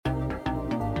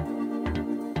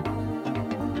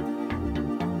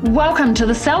Welcome to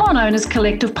the Salon Owners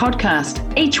Collective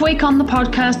podcast. Each week on the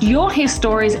podcast, you'll hear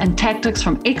stories and tactics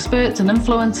from experts and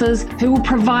influencers who will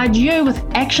provide you with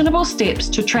actionable steps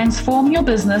to transform your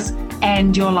business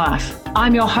and your life.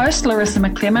 I'm your host, Larissa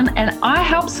McClellan, and I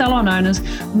help salon owners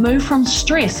move from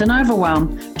stress and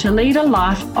overwhelm to lead a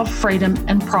life of freedom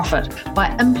and profit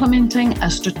by implementing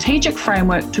a strategic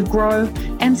framework to grow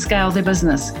and scale their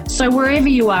business. So wherever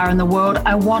you are in the world,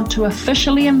 I want to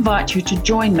officially invite you to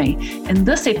join me in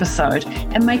this episode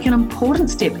and make an important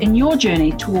step in your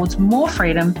journey towards more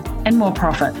freedom and more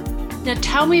profit. Now,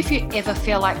 tell me if you ever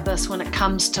feel like this when it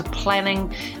comes to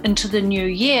planning into the new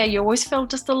year. You always feel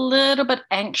just a little bit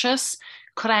anxious.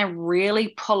 Could I really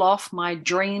pull off my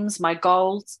dreams, my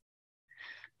goals?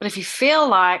 But if you feel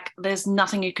like there's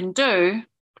nothing you can do,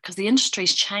 because the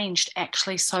industry's changed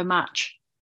actually so much,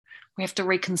 we have to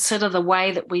reconsider the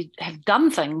way that we have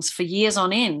done things for years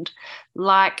on end,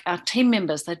 like our team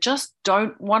members. They just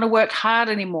don't want to work hard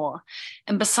anymore.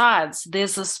 And besides,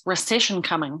 there's this recession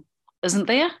coming, isn't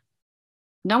there?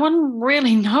 No one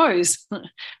really knows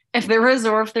if there is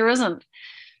or if there isn't.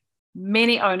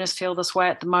 Many owners feel this way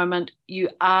at the moment. You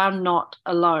are not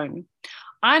alone.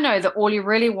 I know that all you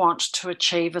really want to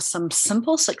achieve is some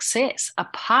simple success, a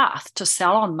path to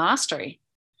salon mastery.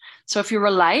 So if you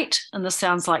relate, and this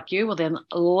sounds like you, well then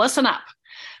listen up.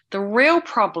 The real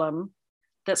problem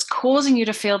that's causing you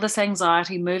to feel this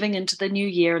anxiety moving into the new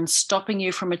year and stopping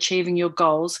you from achieving your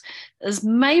goals is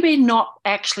maybe not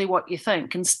actually what you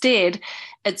think. Instead,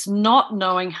 it's not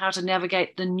knowing how to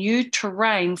navigate the new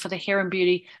terrain for the hair and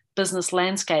beauty business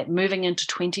landscape moving into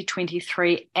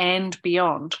 2023 and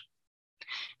beyond.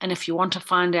 And if you want to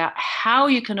find out how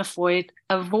you can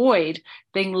avoid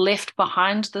being left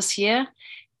behind this year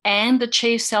and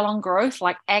achieve salon growth,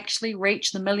 like actually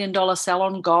reach the $1 million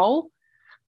salon goal,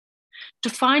 to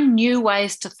find new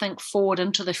ways to think forward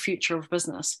into the future of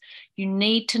business, you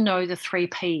need to know the 3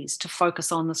 Ps to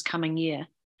focus on this coming year,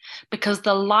 because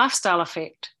the lifestyle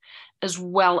effect is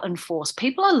well enforced.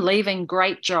 People are leaving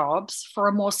great jobs for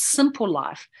a more simple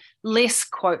life, less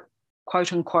quote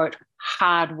unquote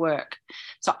hard work.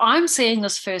 So I'm seeing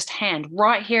this firsthand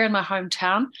right here in my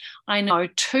hometown. I know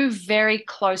 2 very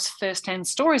close firsthand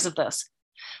stories of this.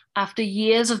 After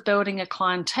years of building a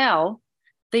clientele,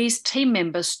 these team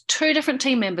members, 2 different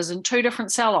team members in 2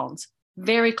 different salons,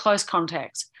 very close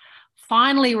contacts,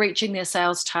 finally reaching their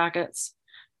sales targets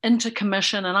into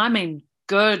commission, and I mean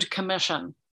good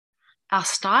commission. Our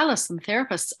stylists and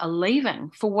therapists are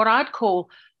leaving for what I'd call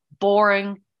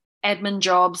boring admin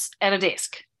jobs at a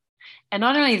desk. And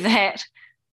not only that,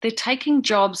 they're taking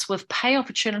jobs with pay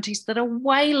opportunities that are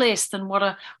way less than what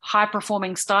a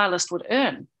high-performing stylist would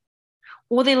earn.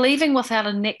 Or they're leaving without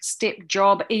a next step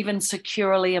job even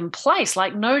securely in place,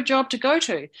 like no job to go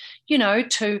to,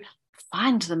 to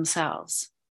find themselves.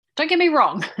 Don't get me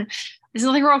wrong. There's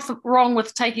nothing wrong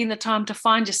with taking the time to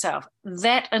find yourself.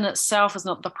 That in itself is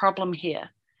not the problem here.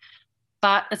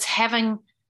 But it's having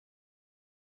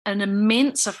an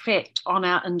immense effect on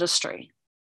our industry.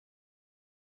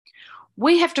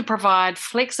 We have to provide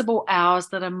flexible hours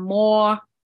that are more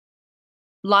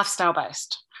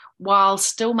lifestyle-based, while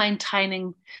still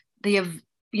maintaining the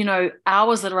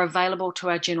hours that are available to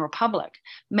our general public,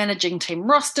 managing team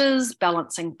rosters,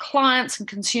 balancing clients and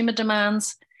consumer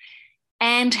demands,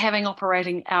 and having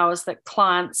operating hours that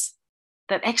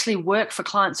actually work for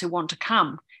clients who want to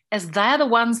come, as they're the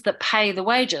ones that pay the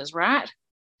wages, right?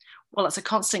 Well, it's a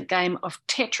constant game of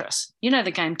Tetris. You know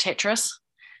the game Tetris?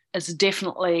 It's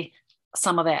definitely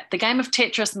some of that. The game of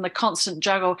Tetris and the constant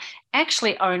juggle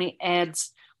actually only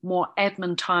adds more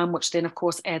admin time, which then, of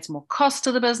course, adds more cost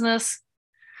to the business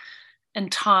in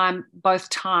time, both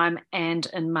time and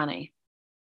in money.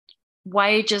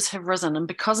 Wages have risen, and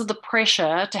because of the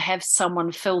pressure to have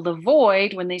someone fill the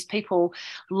void when these people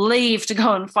leave to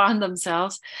go and find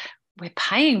themselves, we're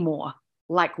paying more,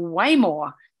 like way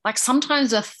more, like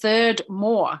sometimes a third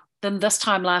more than this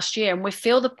time last year. And we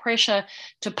feel the pressure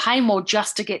to pay more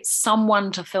just to get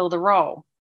someone to fill the role.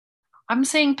 I'm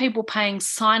seeing people paying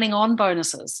signing on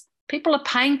bonuses. People are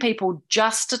paying people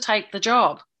just to take the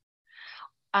job.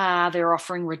 They're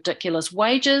offering ridiculous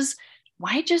wages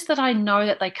that I know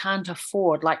that they can't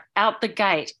afford. Like out the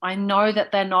gate, I know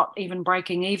that they're not even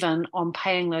breaking even on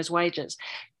paying those wages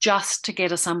just to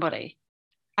get somebody.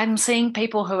 I'm seeing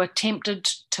people who are tempted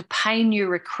to pay new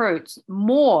recruits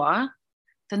more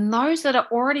than those that are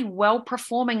already well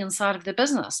performing inside of their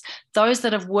business. Those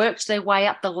that have worked their way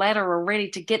up the ladder already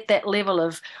to get that level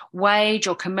of wage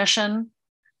or commission.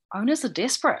 Owners are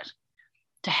desperate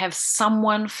to have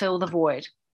someone fill the void.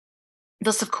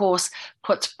 This, of course,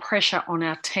 puts pressure on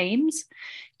our teams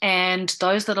and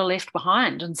those that are left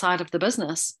behind inside of the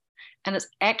business. And it's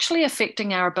actually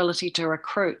affecting our ability to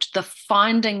recruit. The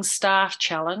finding staff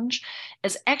challenge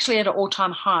is actually at an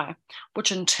all-time high,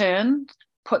 which in turn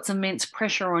puts immense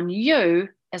pressure on you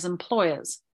as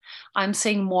employers. I'm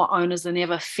seeing more owners than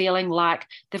ever feeling like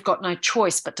they've got no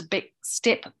choice but to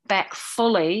step back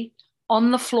fully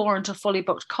on the floor into fully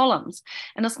booked columns.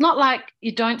 And it's not like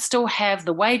you don't still have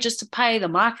the wages to pay, the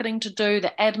marketing to do,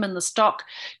 the admin, the stock.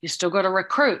 You still got to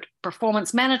recruit,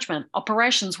 performance management,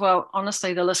 operations. Well,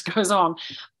 honestly, the list goes on,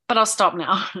 but I'll stop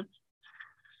now.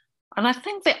 And I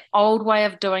think the old way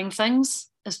of doing things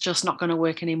is just not going to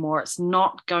work anymore. It's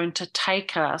not going to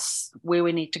take us where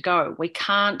we need to go. We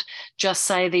can't just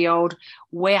say the old,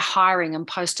 we're hiring and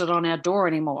post it on our door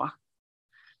anymore.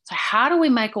 So how do we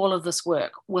make all of this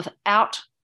work without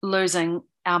losing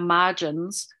our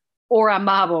margins or our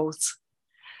marbles?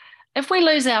 If we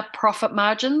lose our profit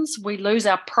margins, we lose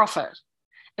our profit.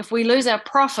 If we lose our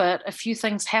profit, a few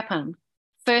things happen.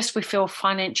 First, we feel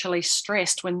financially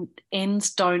stressed when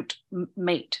ends don't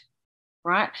meet,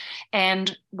 right?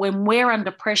 And when we're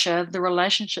under pressure, the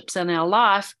relationships in our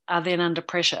life are then under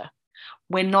pressure.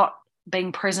 We're not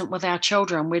being present with our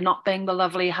children. We're not being the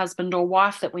lovely husband or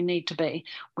wife that we need to be.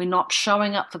 We're not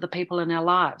showing up for the people in our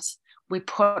lives. We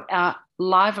put our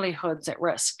livelihoods at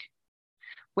risk.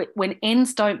 When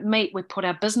ends don't meet, we put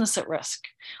our business at risk.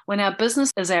 When our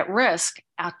business is at risk,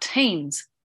 our teams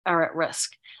are at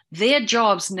risk. Their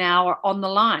jobs now are on the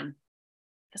line.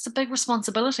 That's a big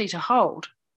responsibility to hold.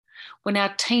 When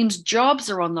our team's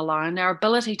jobs are on the line, our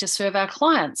ability to serve our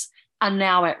clients are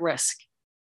now at risk.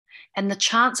 And the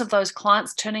chance of those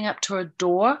clients turning up to a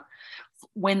door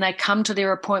when they come to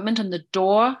their appointment and the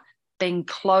door being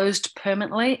closed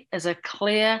permanently is a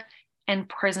clear and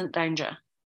present danger.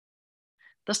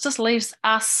 This just leaves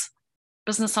us,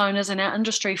 business owners in our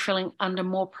industry, feeling under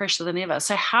more pressure than ever.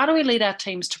 So how do we lead our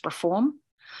teams to perform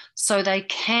so they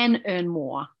can earn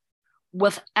more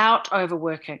without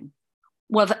overworking,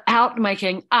 without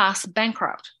making us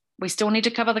bankrupt? We still need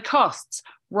to cover the costs,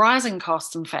 rising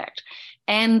costs, in fact,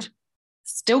 and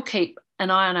still keep an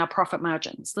eye on our profit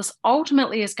margins. This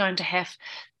ultimately is going to have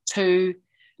to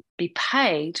be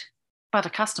paid by the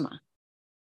customer.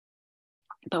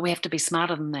 But we have to be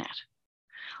smarter than that.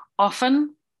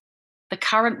 Often, the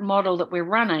current model that we're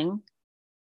running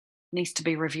needs to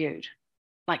be reviewed.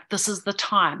 Like, this is the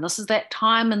time. This is that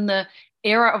time in the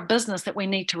era of business that we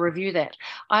need to review that.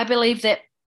 I believe that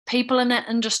people in that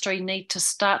industry need to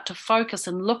start to focus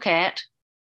and look at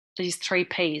these 3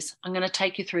 Ps. I'm going to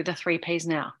take you through the 3 Ps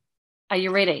now. Are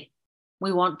you ready?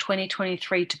 We want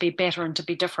 2023 to be better and to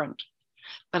be different,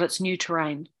 but it's new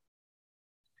terrain.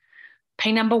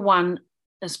 P number 1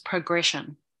 is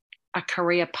progression, a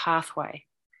career pathway.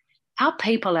 Our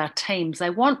people, our teams, they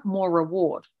want more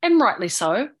reward, and rightly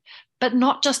so, but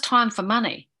not just time for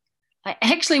money. They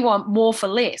actually want more for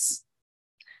less.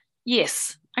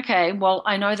 Yes, okay, well,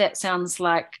 I know that sounds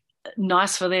like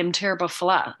nice for them, terrible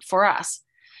for us.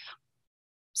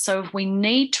 So we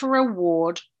need to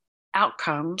reward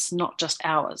outcomes, not just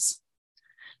hours.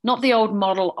 Not the old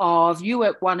model of you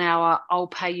work 1 hour, I'll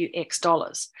pay you X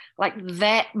dollars. Like,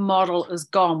 that model is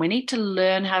gone. We need to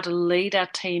learn how to lead our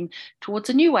team towards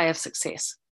a new way of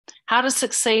success, how to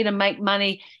succeed and make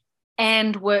money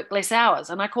and work less hours.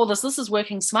 And I call this is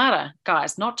working smarter,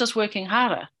 guys, not just working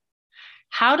harder.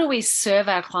 How do we serve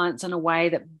our clients in a way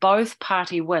that both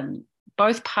parties win?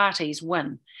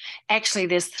 Actually,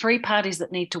 there's 3 parties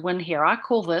that need to win here. I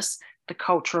call this the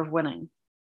culture of winning.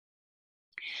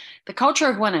 The culture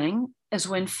of winning is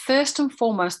when first and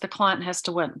foremost the client has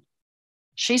to win.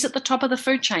 She's at the top of the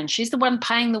food chain. She's the one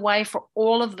paying the way for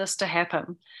all of this to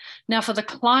happen. Now, for the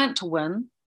client to win,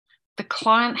 the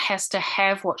client has to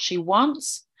have what she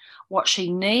wants, what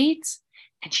she needs,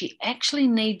 and she actually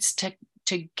needs to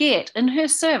get in her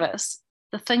service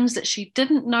the things that she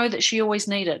didn't know that she always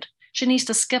needed. She needs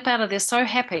to skip out of there so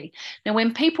happy. Now,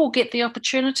 when people get the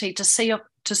opportunity to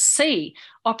see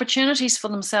opportunities for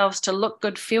themselves to look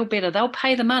good, feel better, they'll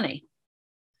pay the money.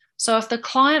 So if the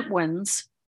client wins,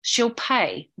 she'll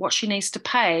pay what she needs to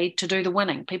pay to do the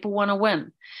winning. People want to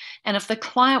win. And if the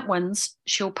client wins,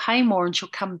 she'll pay more and she'll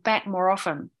come back more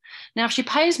often. Now, if she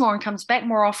pays more and comes back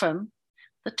more often,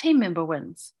 the team member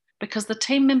wins, because the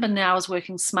team member now is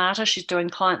working smarter. She's doing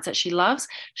clients that she loves.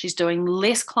 She's doing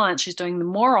less clients. She's doing them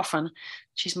more often.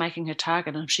 She's making her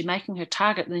target. And if she's making her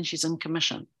target, then she's in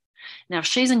commission. Now, if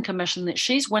she's in commission, that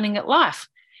she's winning at life.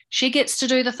 She gets to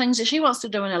do the things that she wants to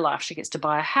do in her life. She gets to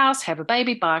buy a house, have a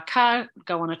baby, buy a car,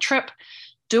 go on a trip,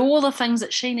 do all the things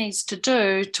that she needs to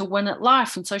do to win at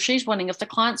life. And so she's winning. If the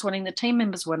client's winning, the team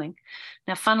member's winning.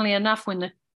 Now, funnily enough, when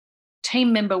the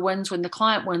team member wins, when the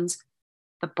client wins,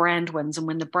 the brand wins. And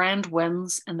when the brand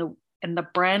wins and the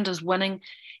brand is winning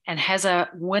and has a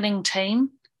winning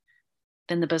team,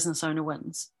 then the business owner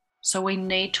wins. So we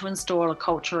need to install a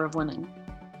culture of winning.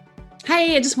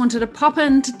 Hey, I just wanted to pop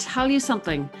in to tell you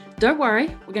something. Don't worry,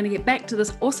 we're going to get back to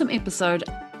this awesome episode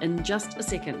in just a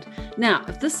second. Now,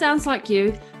 if this sounds like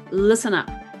you, listen up.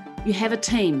 You have a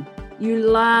team. You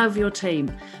love your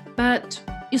team, but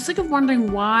you're sick of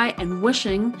wondering why and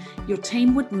wishing your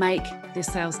team would make their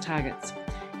sales targets.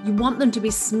 You want them to be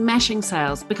smashing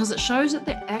sales because it shows that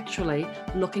they're actually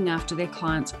looking after their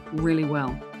clients really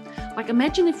well. Like,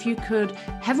 imagine if you could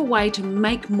have a way to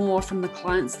make more from the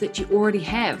clients that you already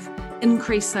have,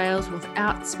 increase sales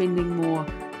without spending more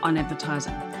on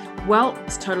advertising. Well,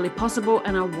 it's totally possible,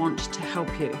 and I want to help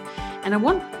you. And I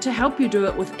want to help you do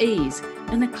it with ease,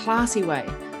 in a classy way.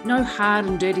 No hard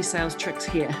and dirty sales tricks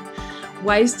here.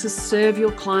 Ways to serve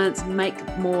your clients,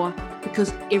 make more,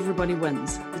 because everybody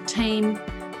wins. The team,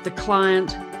 the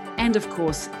client, and of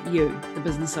course, you, the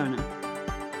business owner.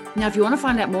 Now, if you want to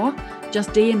find out more, just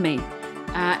DM me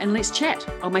and let's chat.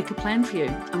 I'll make a plan for you.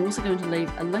 I'm also going to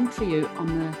leave a link for you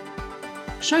on the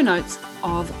show notes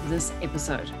of this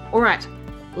episode. All right,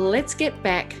 let's get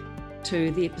back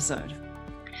to the episode.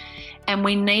 And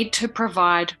we need to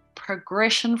provide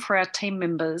progression for our team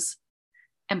members.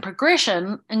 And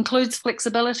progression includes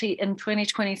flexibility in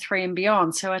 2023 and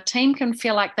beyond. So our team can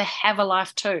feel like they have a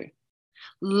life too,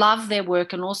 love their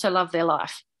work and also love their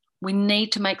life. We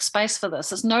need to make space for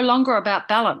this. It's no longer about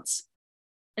balance.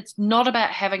 It's not about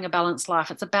having a balanced life.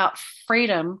 It's about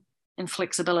freedom and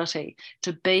flexibility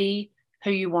to be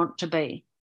who you want to be.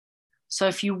 So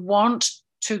if you want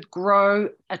to grow,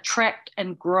 attract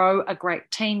and grow a great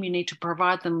team, you need to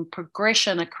provide them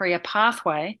progression, a career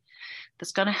pathway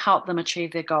that's going to help them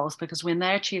achieve their goals, because when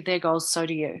they achieve their goals, so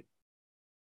do you.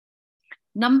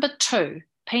 Number two,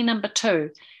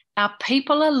 our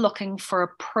people are looking for a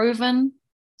proven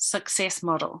success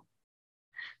model.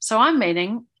 So I'm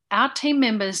meaning our team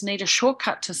members need a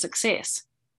shortcut to success.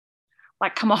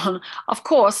 Like, come on, of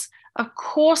course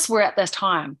we're at that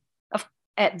time.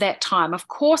 Of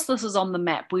course this is on the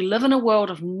map. We live in a world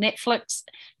of Netflix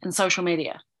and social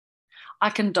media. I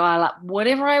can dial up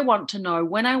whatever I want to know,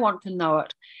 when I want to know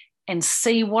it, and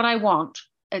see what I want.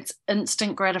 It's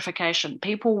instant gratification.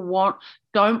 People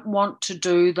don't want to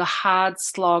do the hard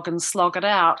slog and slog it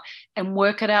out and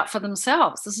work it out for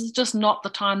themselves. This is just not the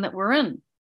time that we're in.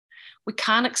 We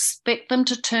can't expect them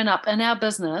to turn up in our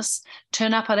business,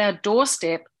 turn up at our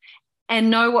doorstep and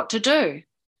know what to do.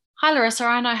 Hi, Larissa,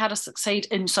 I know how to succeed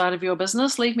inside of your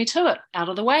business. Leave me to it. Out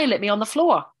of the way. Let me on the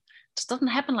floor. It just doesn't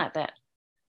happen like that.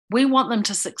 We want them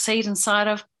to succeed inside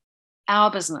of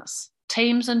our business.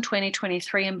 Teams in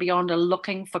 2023 and beyond are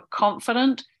looking for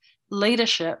confident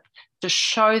leadership to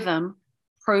show them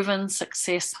proven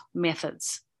success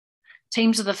methods.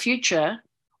 Teams of the future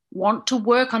want to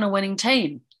work on a winning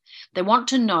team. They want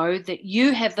to know that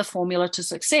you have the formula to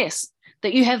success,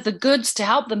 that you have the goods to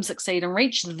help them succeed and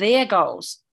reach their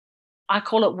goals. I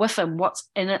call it WIFM, what's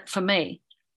in it for me.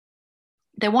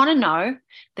 They want to know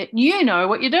that you know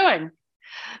what you're doing,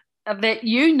 that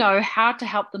you know how to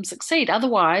help them succeed.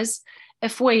 Otherwise,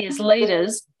 if we as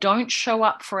leaders don't show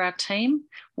up for our team,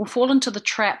 we'll fall into the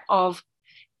trap of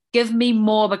give me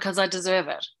more because I deserve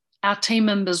it. Our team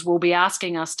members will be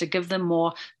asking us to give them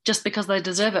more just because they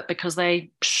deserve it, because they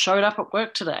showed up at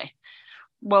work today.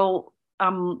 Well,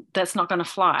 that's not going to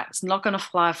fly. It's not going to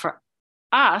fly for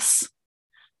us,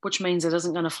 which means it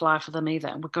isn't going to fly for them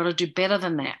either. We've got to do better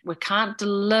than that. We can't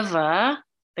deliver.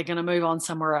 They're going to move on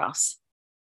somewhere else.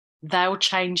 They'll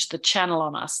change the channel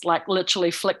on us, like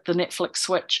literally flick the Netflix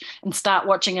switch and start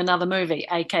watching another movie,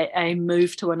 aka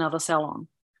move to another salon.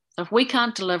 So if we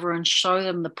can't deliver and show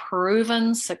them the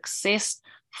proven success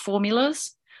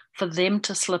formulas for them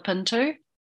to slip into,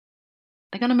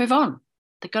 they're going to move on.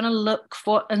 They're going to look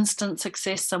for instant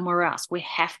success somewhere else. We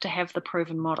have to have the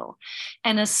proven model.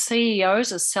 And as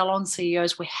CEOs, as salon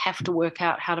CEOs, we have to work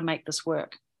out how to make this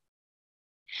work.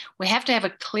 We have to have a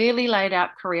clearly laid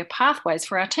out career pathways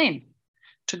for our team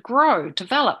to grow,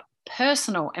 develop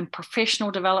personal and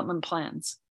professional development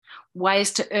plans,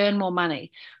 ways to earn more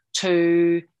money,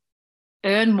 to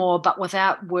earn more but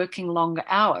without working longer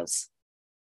hours.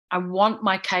 I want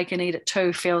my cake and eat it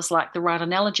too feels like the right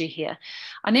analogy here.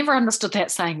 I never understood that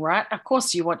saying, right? Of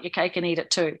course you want your cake and eat it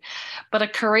too. But a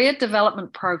career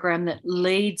development program that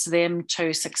leads them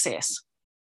to success.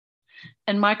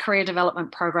 in my career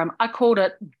development program, I called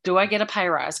it, Do I Get a Pay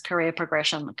Rise? Career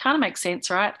Progression. It kind of makes sense,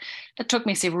 right? It took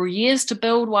me several years to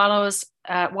build while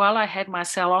I had my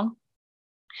salon.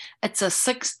 It's a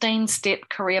 16-step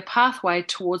career pathway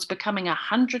towards becoming a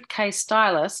 100K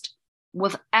stylist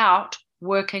without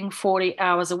working 40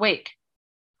 hours a week.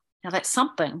 Now that's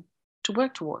something to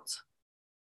work towards.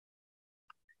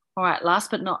 All right, last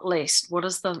but not least, what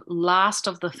is the last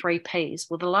of the 3 Ps?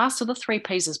 Well, the last of the 3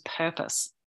 Ps is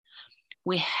purpose.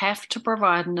 We have to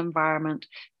provide an environment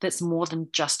that's more than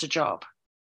just a job.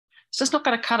 It's just not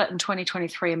going to cut it in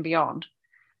 2023 and beyond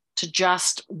to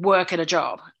just work at a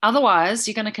job. Otherwise,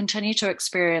 you're going to continue to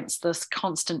experience this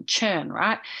constant churn,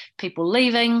 right? People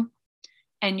leaving,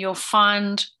 and you'll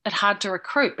find it hard to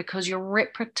recruit because your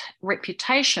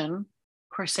reputation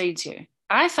precedes you.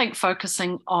 I think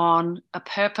focusing on a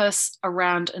purpose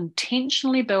around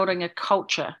intentionally building a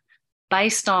culture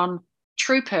based on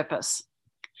true purpose.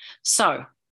 So,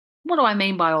 what do I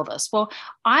mean by all this? Well,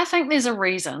 I think there's a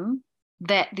reason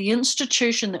that the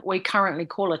institution that we currently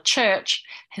call a church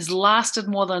has lasted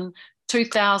more than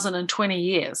 2020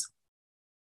 years.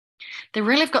 They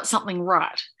really have got something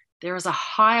right. There is a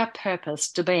higher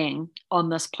purpose to being on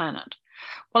this planet.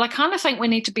 Well, I kind of think we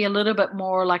need to be a little bit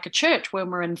more like a church when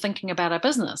we're in thinking about our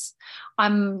business.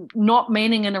 I'm not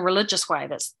meaning in a religious way.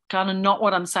 That's kind of not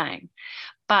what I'm saying.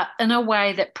 But in a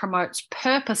way that promotes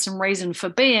purpose and reason for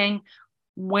being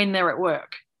when they're at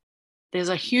work. There's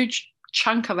a huge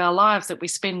chunk of our lives that we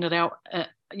spend at our,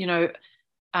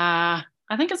 I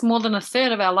think it's more than a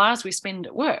third of our lives we spend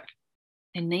at work.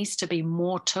 There needs to be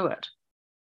more to it.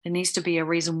 There needs to be a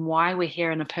reason why we're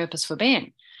here and a purpose for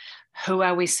being. Who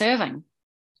are we serving?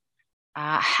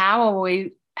 How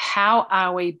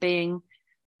are we being,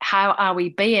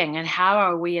 and how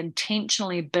are we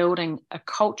intentionally building a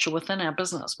culture within our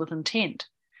business with intent?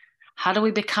 How do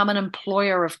we become an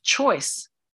employer of choice?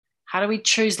 How do we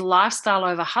choose lifestyle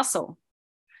over hustle?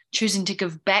 Choosing to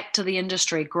give back to the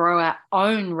industry, grow our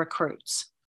own recruits.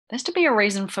 There's to be a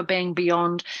reason for being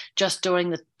beyond just doing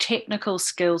the technical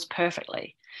skills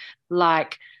perfectly,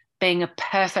 like being a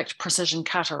perfect precision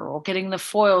cutter or getting the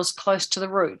foils close to the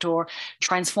root or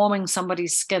transforming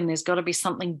somebody's skin. There's got to be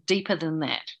something deeper than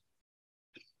that.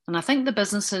 And I think the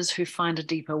businesses who find a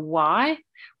deeper why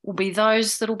will be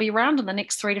those that will be around in the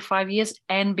next 3 to 5 years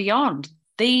and beyond.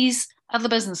 These are the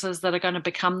businesses that are going to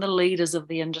become the leaders of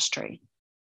the industry.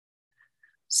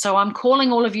 So I'm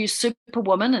calling all of you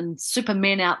superwomen and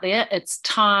supermen out there. It's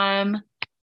time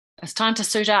to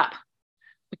suit up.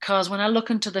 Because when I look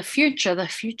into the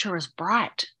future is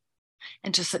bright.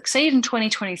 And to succeed in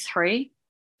 2023,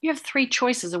 you have 3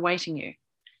 choices awaiting you.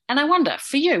 And I wonder,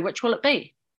 for you, which will it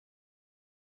be?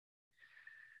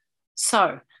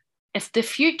 So, if the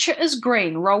future is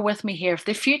green, roll with me here. If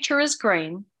the future is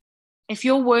green, if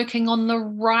you're working on the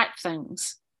right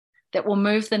things that will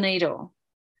move the needle,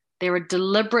 there are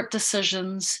deliberate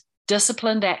decisions,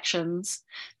 disciplined actions,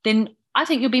 then I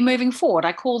think you'll be moving forward.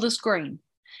 I call this green.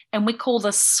 And we call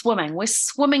this swimming. We're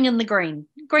swimming in the green.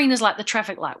 Green is like the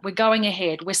traffic light. We're going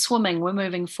ahead. We're swimming. We're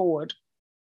moving forward.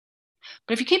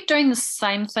 But if you keep doing the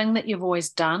same thing that you've always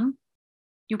done,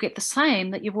 you'll get the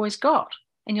same that you've always got.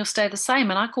 And you'll stay the same.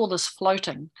 And I call this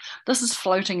floating. This is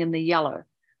floating in the yellow.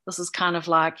 This is kind of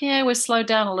like, yeah, we're slowed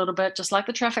down a little bit. Just like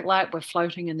the traffic light, we're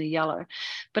floating in the yellow.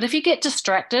 But if you get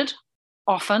distracted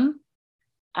often,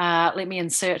 let me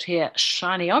insert here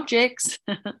shiny objects.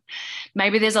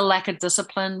 Maybe there's a lack of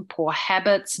discipline, poor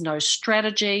habits, no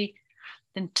strategy.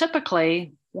 Then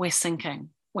typically we're sinking.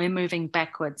 We're moving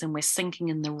backwards and we're sinking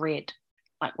in the red.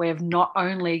 Like we have not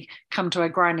only come to a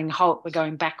grinding halt, we're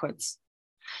going backwards.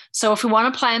 So if we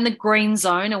want to play in the green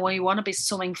zone and we want to be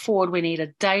swimming forward, we need a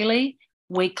daily,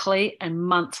 weekly, and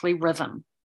monthly rhythm.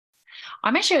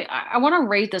 I want to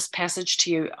read this passage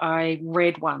to you. I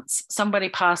read once. Somebody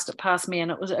passed it past me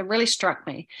and it really struck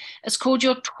me. It's called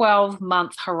Your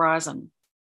 12-Month Horizon.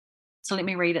 So let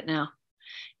me read it now.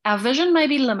 Our vision may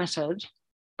be limited,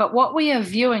 but what we are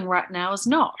viewing right now is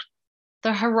not.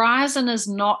 The horizon is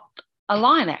not a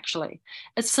line, actually.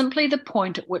 It's simply the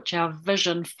point at which our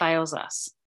vision fails us.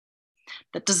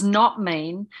 That does not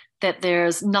mean that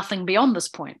there's nothing beyond this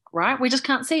point, right? We just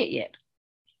can't see it yet.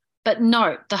 But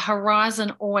note, the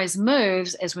horizon always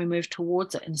moves as we move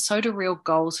towards it, and so do real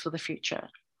goals for the future.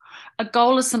 A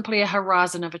goal is simply a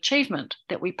horizon of achievement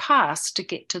that we pass to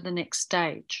get to the next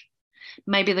stage.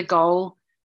 Maybe goal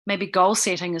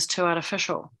setting is too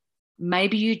artificial.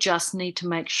 Maybe you just need to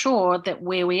make sure that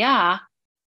where we are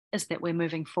is that we're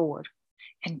moving forward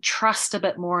and trust a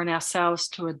bit more in ourselves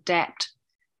to adapt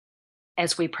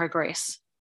as we progress.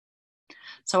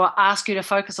 So I ask you to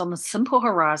focus on the simple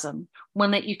horizon,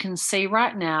 one that you can see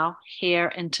right now,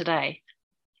 here and today.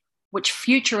 Which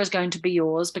future is going to be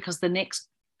yours, because the next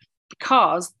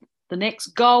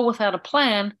goal without a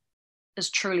plan is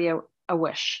truly a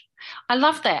wish. I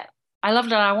love that. I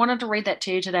loved it. I wanted to read that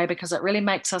to you today because it really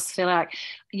makes us feel like,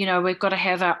 we've got to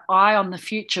have our eye on the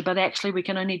future, but actually we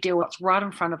can only deal with what's right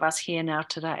in front of us here now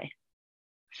today.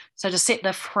 So to set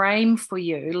the frame for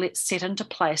you, let's set into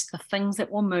place the things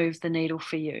that will move the needle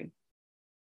for you.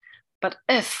 But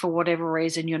if for whatever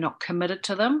reason you're not committed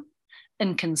to them,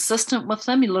 inconsistent with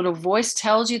them, your little voice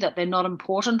tells you that they're not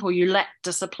important or you lack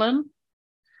discipline,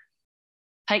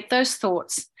 take those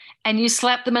thoughts and you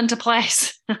slap them into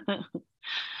place.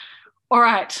 All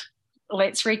right,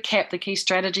 let's recap the key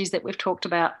strategies that we've talked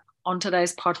about on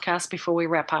today's podcast before we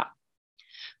wrap up.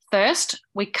 First,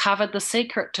 we covered the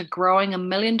secret to growing $1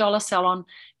 million salon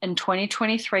in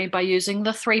 2023 by using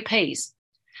the 3 Ps,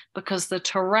 because the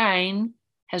terrain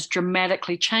has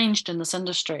dramatically changed in this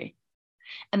industry.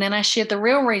 And then I shared the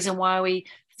real reason why we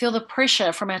feel the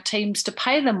pressure from our teams to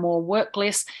pay them more, work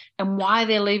less, and why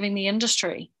they're leaving the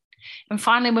industry. And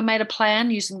finally, we made a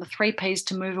plan using the 3 Ps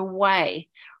to move away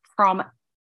from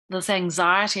this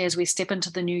anxiety as we step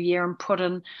into the new year and put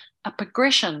in a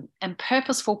progression and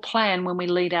purposeful plan when we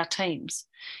lead our teams,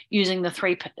 using the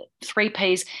 3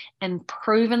 Ps and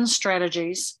proven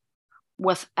strategies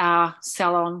with our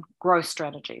salon growth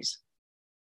strategies.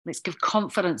 Let's give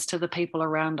confidence to the people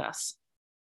around us.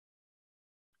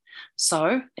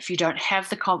 So if you don't have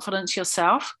the confidence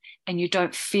yourself and you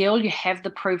don't feel you have the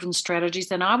proven strategies,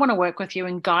 then I want to work with you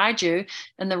and guide you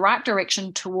in the right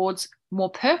direction towards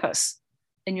more purpose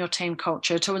in your team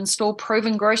culture, to install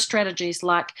proven growth strategies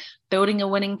like building a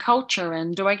winning culture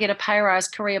and do I get a pay rise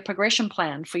career progression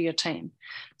plan for your team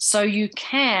so you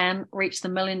can reach the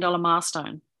 $1 million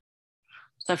milestone.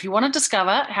 So if you want to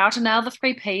discover how to nail the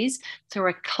 3 Ps through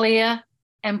a clear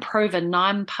and proven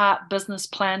 9-part business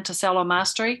plan to salon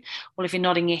mastery, well, if you're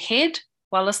nodding your head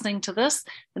while listening to this,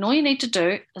 then all you need to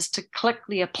do is to click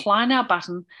the Apply Now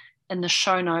button in the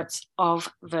show notes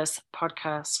of this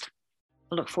podcast.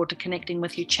 I look forward to connecting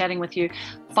with you, chatting with you,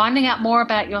 finding out more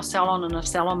about your salon and if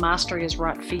salon mastery is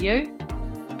right for you.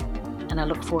 And I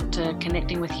look forward to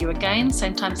connecting with you again,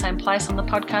 same time, same place on the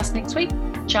podcast next week.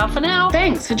 Ciao for now.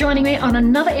 Thanks for joining me on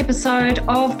another episode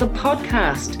of the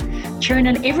podcast. Tune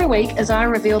in every week as I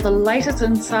reveal the latest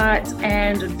insights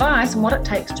and advice on what it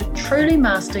takes to truly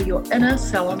master your inner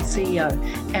salon CEO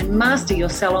and master your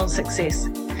salon success.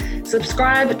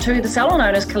 Subscribe to the Salon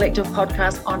Owners Collective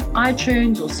podcast on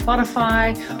iTunes or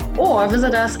Spotify, or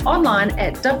visit us online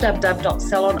at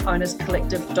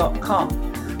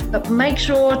www.salonownerscollective.com. But make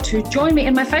sure to join me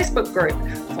in my Facebook group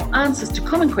for answers to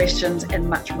common questions and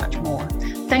much, much more.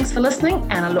 Thanks for listening,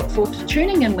 and I look forward to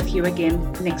tuning in with you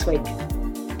again next week.